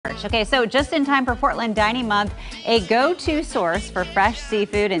Okay, so just in time for Portland Dining Month, a go-to source for fresh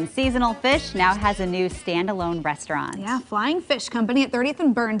seafood and seasonal fish now has a new standalone restaurant. Yeah, Flying Fish Company at 30th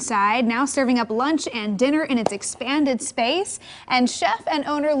and Burnside, now serving up lunch and dinner in its expanded space. And chef and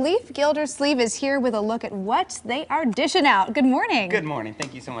owner Leif Gildersleeve is here with a look at what they are dishing out. Good morning. Good morning.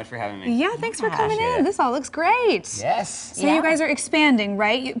 Thank you so much for having me. Yeah, thanks for coming in. This all looks great. Yes. So you guys are expanding,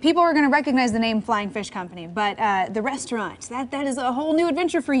 right? People are going to recognize the name Flying Fish Company, but the restaurant, that is a whole new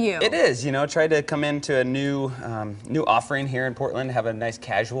adventure for you. It is, you know, tried to come into a new offering here in Portland, have a nice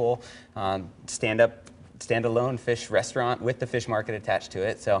casual standalone fish restaurant with the fish market attached to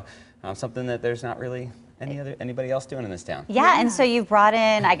it. So something that there's not really anybody else doing in this town. Yeah, and so you've brought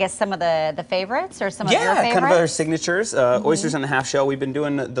in, I guess, some of the favorites or some of your favorites? Yeah, kind of our signatures. Oysters on the half shell. We've been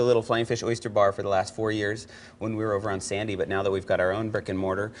doing the little Flying Fish Oyster Bar for the last 4 years when we were over on Sandy, but now that we've got our own brick and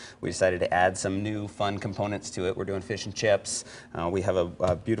mortar, we decided to add some new fun components to it. We're doing fish and chips. We have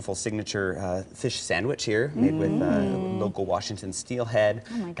a beautiful signature fish sandwich here made with local Washington steelhead.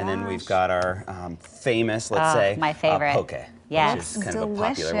 Oh my gosh. And then we've got our famous, let's say, my favorite. poke. Yes. Which is kind of a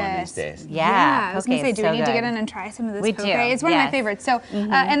popular one these days. Yeah, I was going to say, do we so need to good. get in and try some of this We poke? do, It's one of my yes. favorites. So,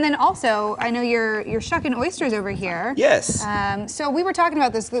 and then also, I know you're shucking oysters over here. Yes. So we were talking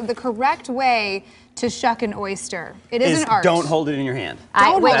about this, the correct way to shuck an oyster. It is an art. Don't hold it in your hand.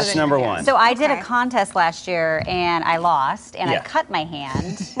 That's number one. So I did a contest last year and I lost and I cut my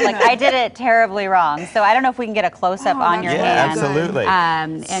hand. Like I did it terribly wrong. So I don't know if we can get a close-up on your hand. Absolutely.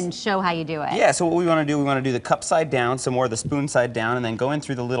 And show how you do it. Yeah, so what we want to do the cup side down, some more of the spoon side down, and then go in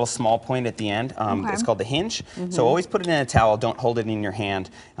through the little small point at the end. It's called the hinge. So always put it in a towel, don't hold it in your hand.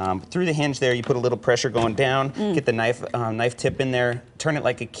 Through the hinge there, you put a little pressure going down, get the knife tip in there, turn it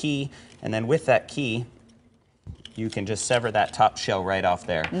like a key, and then with that key, you can just sever that top shell right off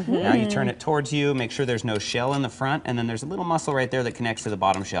there. Now you turn it towards you, make sure there's no shell in the front, and then there's a little muscle right there that connects to the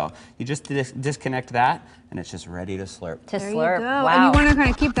bottom shell. You just disconnect that, and it's just ready to slurp. There you go. Wow. And you want to kind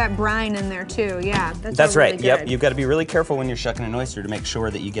of keep that brine in there too. Yeah, that's right. Really Yep, you've got to be really careful when you're shucking an oyster to make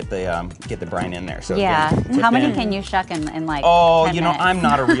sure that you get the brine in there. So yeah. again, How many can you shuck in like 10 minutes? I'm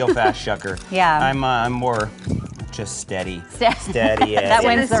not a real fast shucker. Yeah. I'm more just steady. Steady. That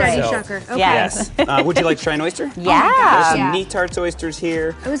wins the race. Shucker. Okay. Yes. Would you like to try an oyster? Yeah. There's some neat tarts oysters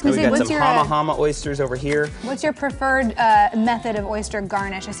here. I was going to say, we've got what's some your hama oysters over here. What's your preferred method of oyster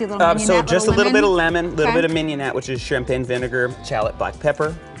garnish? I see a little mignonette, so just a little bit of lemon, a little bit of mignonette, which is champagne vinegar, shallot, black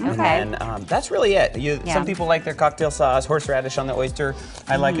pepper, and then that's really it. Some people like their cocktail sauce, horseradish on the oyster.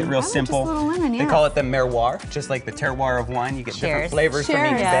 I like it real simple. Just a little lemon, They call it the miroir, just like the terroir of wine. You get different flavors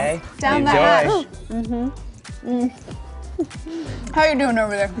from each bay. Down the hatch. How you doing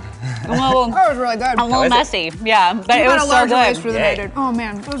over there? That was really good. A little messy, yeah, but it was so good. Oh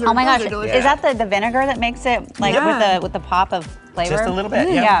man, those are, oh my gosh, delicious. is that the vinegar that makes it like with the pop of flavor? Just a little bit,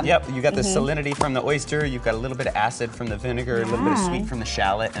 yep. You got the salinity from the oyster, you've got a little bit of acid from the vinegar, a little bit of sweet from the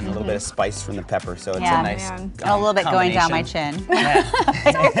shallot, and a little bit of spice from the pepper. So it's a nice a little bit going down my chin.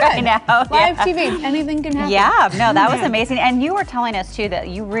 Right now. Live TV, anything can happen. Yeah, no, that was amazing. And you were telling us too that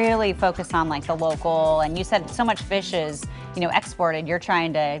you really focus on like the local, and you said so much fish is, you know, exported. You're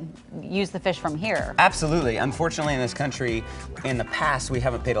trying to use the fish from here. Absolutely. Unfortunately, in this country, in the past, we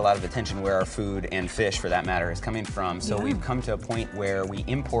haven't paid a lot of attention where our food and fish, for that matter, is coming from. So we've come to a point where we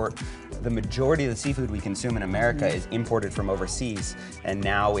import the majority of the seafood we consume in America is imported from overseas, and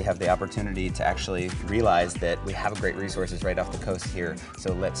now we have the opportunity to actually realize that we have great resources right off the coast here.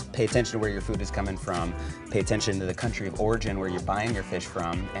 So let's pay attention to where your food is coming from, pay attention to the country of origin where you're buying your fish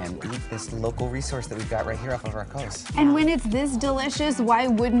from, and eat this local resource that we've got right here off of our coast. And when it's this delicious, why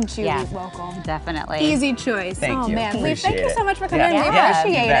wouldn't you eat local? Definitely. Easy choice. Thank you. Man, Appreciate thank you so much for coming in. We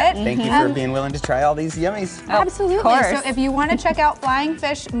appreciate it. Thank you for being willing to try all these yummies. Absolutely. Of course. So if you want to check out Flying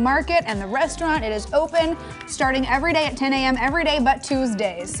Fish Market and the restaurant, it is open starting every day at 10 a.m. every day but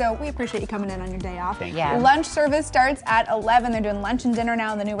Tuesdays. So we appreciate you coming in on your day off. Thank you. Lunch service starts at 11. They're doing lunch and dinner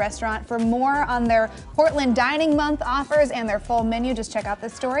now in the new restaurant. For more on their Portland Dining Month offers and their full menu, just check out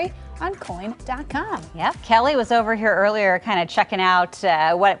this story on coin.com. Yep, Kelly was over here earlier kind of checking out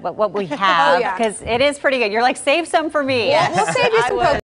what we have because it is pretty good. You're like, save some for me. We'll save you some